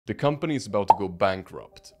The company is about to go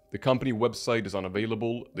bankrupt. The company website is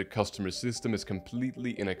unavailable, the customer system is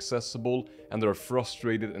completely inaccessible, and there are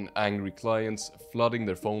frustrated and angry clients flooding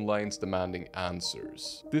their phone lines demanding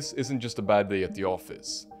answers. This isn't just a bad day at the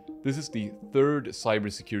office. This is the third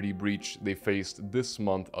cybersecurity breach they faced this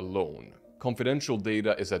month alone. Confidential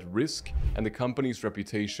data is at risk, and the company's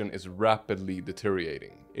reputation is rapidly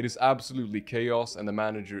deteriorating. It is absolutely chaos, and the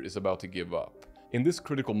manager is about to give up. In this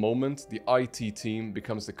critical moment, the IT team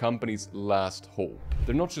becomes the company's last hope.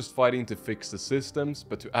 They're not just fighting to fix the systems,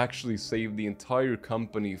 but to actually save the entire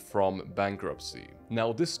company from bankruptcy.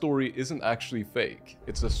 Now, this story isn't actually fake.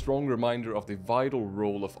 It's a strong reminder of the vital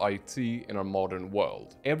role of IT in our modern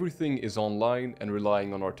world. Everything is online and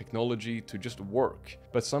relying on our technology to just work.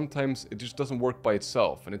 But sometimes it just doesn't work by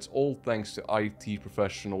itself, and it's all thanks to IT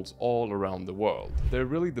professionals all around the world. They're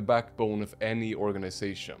really the backbone of any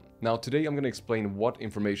organization. Now, today I'm going to explain what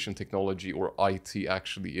information technology or IT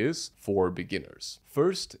actually is for beginners.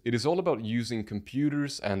 First, it is all about using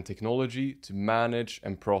computers and technology to manage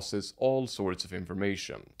and process all sorts of information.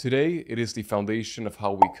 Today, it is the foundation of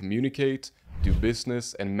how we communicate, do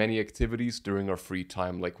business, and many activities during our free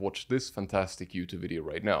time, like watch this fantastic YouTube video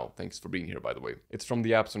right now. Thanks for being here, by the way. It's from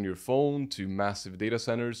the apps on your phone to massive data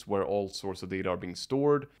centers where all sorts of data are being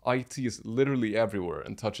stored. IT is literally everywhere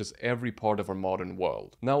and touches every part of our modern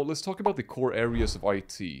world. Now, let's talk about the core areas of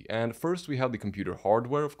IT. And first, we have the computer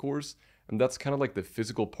hardware, of course. And that's kind of like the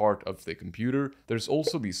physical part of the computer. There's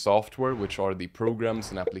also the software, which are the programs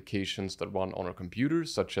and applications that run on our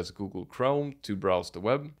computers, such as Google Chrome to browse the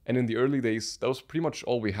web. And in the early days, that was pretty much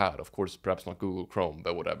all we had. Of course, perhaps not Google Chrome,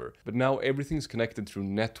 but whatever. But now everything's connected through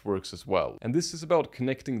networks as well. And this is about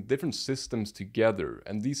connecting different systems together.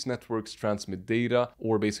 And these networks transmit data,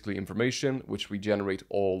 or basically information, which we generate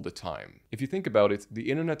all the time. If you think about it, the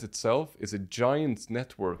internet itself is a giant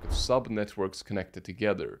network of sub-networks connected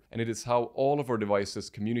together. And it is how all of our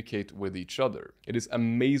devices communicate with each other. It is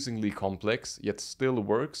amazingly complex, yet still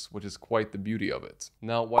works, which is quite the beauty of it.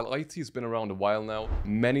 Now, while IT has been around a while now,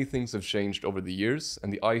 many things have changed over the years,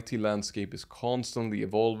 and the IT landscape is constantly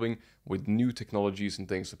evolving with new technologies and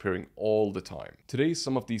things appearing all the time. Today,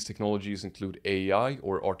 some of these technologies include AI,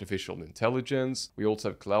 or artificial intelligence. We also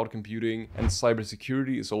have cloud computing, and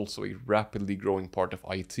cybersecurity is also a rapidly growing part of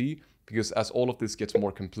IT, because as all of this gets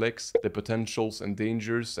more complex, the potentials and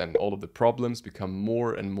dangers and all of the problems become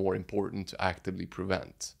more and more important to actively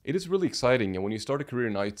prevent. It is really exciting, and when you start a career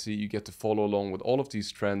in IT, you get to follow along with all of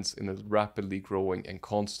these trends in a rapidly growing and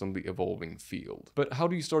constantly evolving field. But how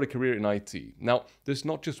do you start a career in IT? Now, there's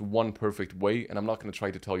not just one perfect way, and I'm not going to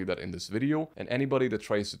try to tell you that in this video, and anybody that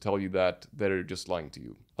tries to tell you that, they're just lying to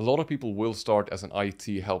you. A lot of people will start as an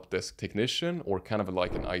IT help desk technician, or kind of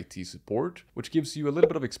like an IT support, which gives you a little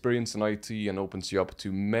bit of experience in IT and opens you up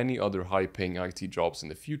to many other high-paying IT jobs in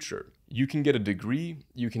the future. You can get a degree,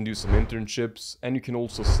 you can do some internships, and you can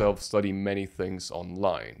also self-study many things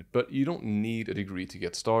online. But you don't need a degree to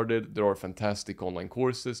get started. There are fantastic online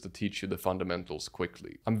courses that teach you the fundamentals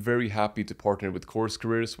quickly. I'm very happy to partner with Course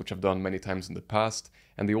Careers, which I've done many times in the past,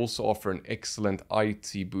 and they also offer an excellent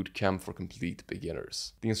IT bootcamp for complete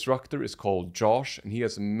beginners. The instructor is called Josh, and he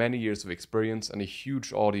has many years of experience and a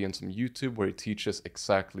huge audience on YouTube where he teaches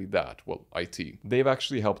exactly that, well, IT. They've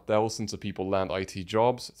actually helped thousands of people land IT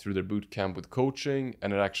jobs through their bootcamp with coaching,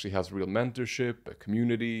 and it actually has real mentorship, a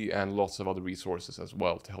community, and lots of other resources as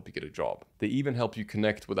well to help you get a job. They even help you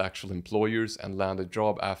connect with actual employers and land a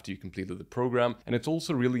job after you completed the program, and it's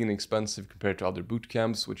also really inexpensive compared to other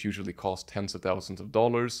bootcamps, which usually cost tens of thousands of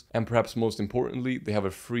dollars. And perhaps most importantly, they have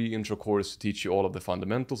a free intro course to teach you all of the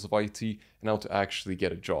fundamentals of IT and how to actually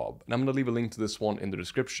get a job. And I'm going to leave a link to this one in the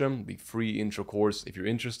description, the free intro course if you're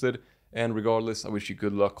interested. And regardless, I wish you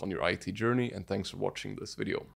good luck on your IT journey, and thanks for watching this video.